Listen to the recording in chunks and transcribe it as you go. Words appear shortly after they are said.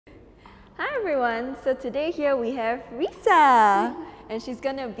Hi everyone! So today here we have Risa and she's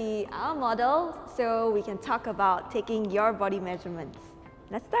gonna be our model so we can talk about taking your body measurements.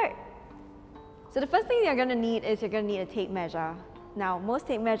 Let's start! So the first thing you're gonna need is you're gonna need a tape measure. Now most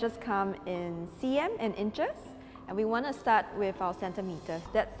tape measures come in cm and inches and we want to start with our centimeters.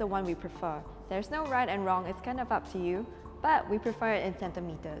 That's the one we prefer. There's no right and wrong, it's kind of up to you, but we prefer it in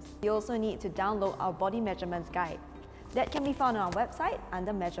centimeters. You also need to download our body measurements guide. That can be found on our website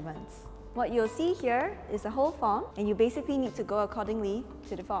under measurements. What you'll see here is a whole form and you basically need to go accordingly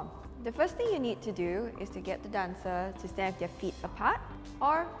to the form. The first thing you need to do is to get the dancer to stand with their feet apart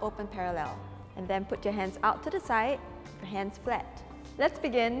or open parallel and then put your hands out to the side, your hands flat. Let's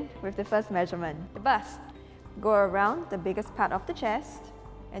begin with the first measurement, the bust. Go around the biggest part of the chest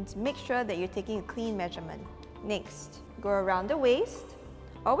and make sure that you're taking a clean measurement. Next, go around the waist.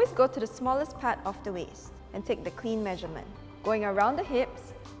 Always go to the smallest part of the waist and take the clean measurement. Going around the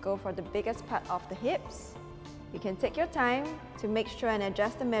hips, go for the biggest part of the hips. You can take your time to make sure and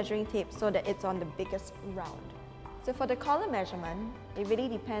adjust the measuring tape so that it's on the biggest round. So for the collar measurement, it really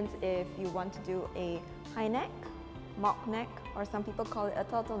depends if you want to do a high neck, mock neck, or some people call it a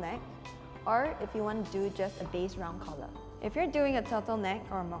turtleneck, or if you want to do just a base round collar. If you're doing a turtleneck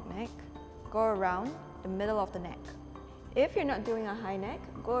or a mock neck, go around the middle of the neck. If you're not doing a high neck,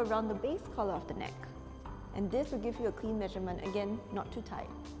 go around the base collar of the neck. And this will give you a clean measurement, again, not too tight.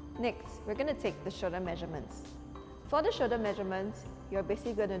 Next, we're going to take the shoulder measurements. For the shoulder measurements, you're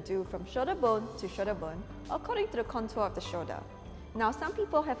basically going to do from shoulder bone to shoulder bone according to the contour of the shoulder. Now, some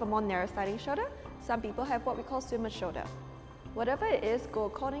people have a more narrow sliding shoulder, some people have what we call swimmer's shoulder. Whatever it is, go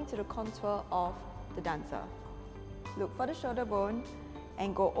according to the contour of the dancer. Look for the shoulder bone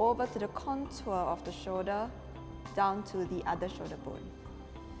and go over to the contour of the shoulder down to the other shoulder bone.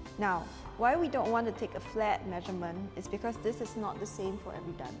 Now, why we don't want to take a flat measurement is because this is not the same for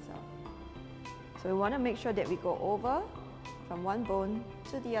every dancer. So we want to make sure that we go over from one bone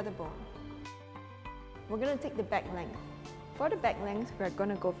to the other bone. We're going to take the back length. For the back length, we're going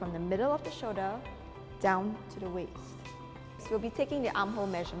to go from the middle of the shoulder down to the waist. So we'll be taking the armhole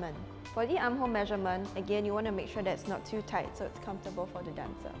measurement. For the armhole measurement, again, you want to make sure that it's not too tight so it's comfortable for the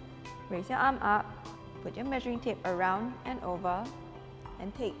dancer. Raise your arm up, put your measuring tape around and over,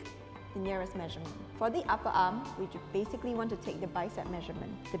 and take the nearest measurement. For the upper arm, we basically want to take the bicep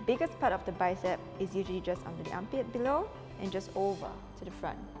measurement. The biggest part of the bicep is usually just under the armpit below and just over to the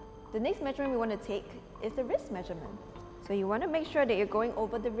front. The next measurement we want to take is the wrist measurement. So you want to make sure that you're going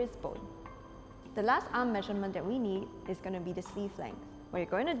over the wrist bone. The last arm measurement that we need is going to be the sleeve length. What you're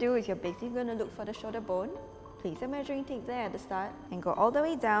going to do is you're basically going to look for the shoulder bone, place a measuring tape there at the start, and go all the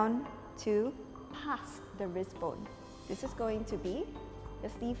way down to past the wrist bone. This is going to be the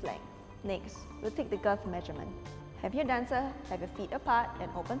sleeve length. Next, we'll take the girth measurement. Have your dancer have your feet apart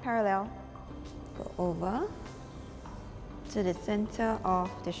and open parallel. Go over to the center of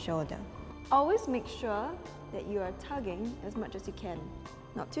the shoulder. Always make sure that you are tugging as much as you can.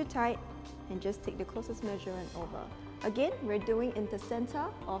 Not too tight, and just take the closest measurement over. Again, we're doing in the center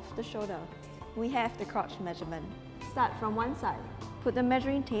of the shoulder. We have the crotch measurement. Start from one side. Put the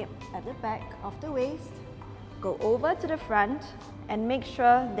measuring tape at the back of the waist. Go over to the front and make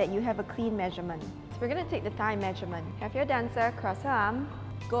sure that you have a clean measurement. So we're going to take the thigh measurement. Have your dancer cross her arm,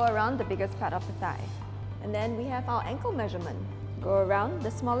 go around the biggest part of the thigh. And then we have our ankle measurement. Go around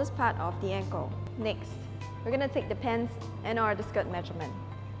the smallest part of the ankle. Next, we're going to take the pants and or the skirt measurement.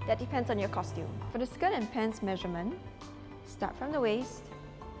 That depends on your costume. For the skirt and pants measurement, start from the waist,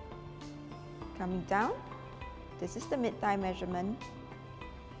 coming down. This is the mid-thigh measurement.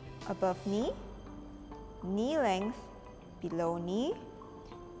 Above knee, knee length, below knee,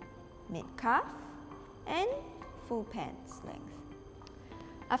 mid-calf, and full pants length.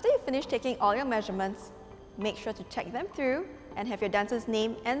 After you finish taking all your measurements, make sure to check them through and have your dancer's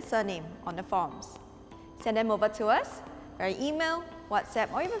name and surname on the forms. Send them over to us via email,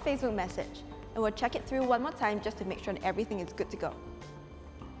 WhatsApp, or even Facebook message, and we'll check it through one more time just to make sure that everything is good to go.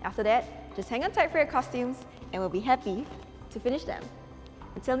 After that, just hang on tight for your costumes and we'll be happy to finish them.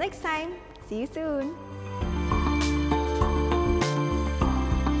 Until next time, see you soon!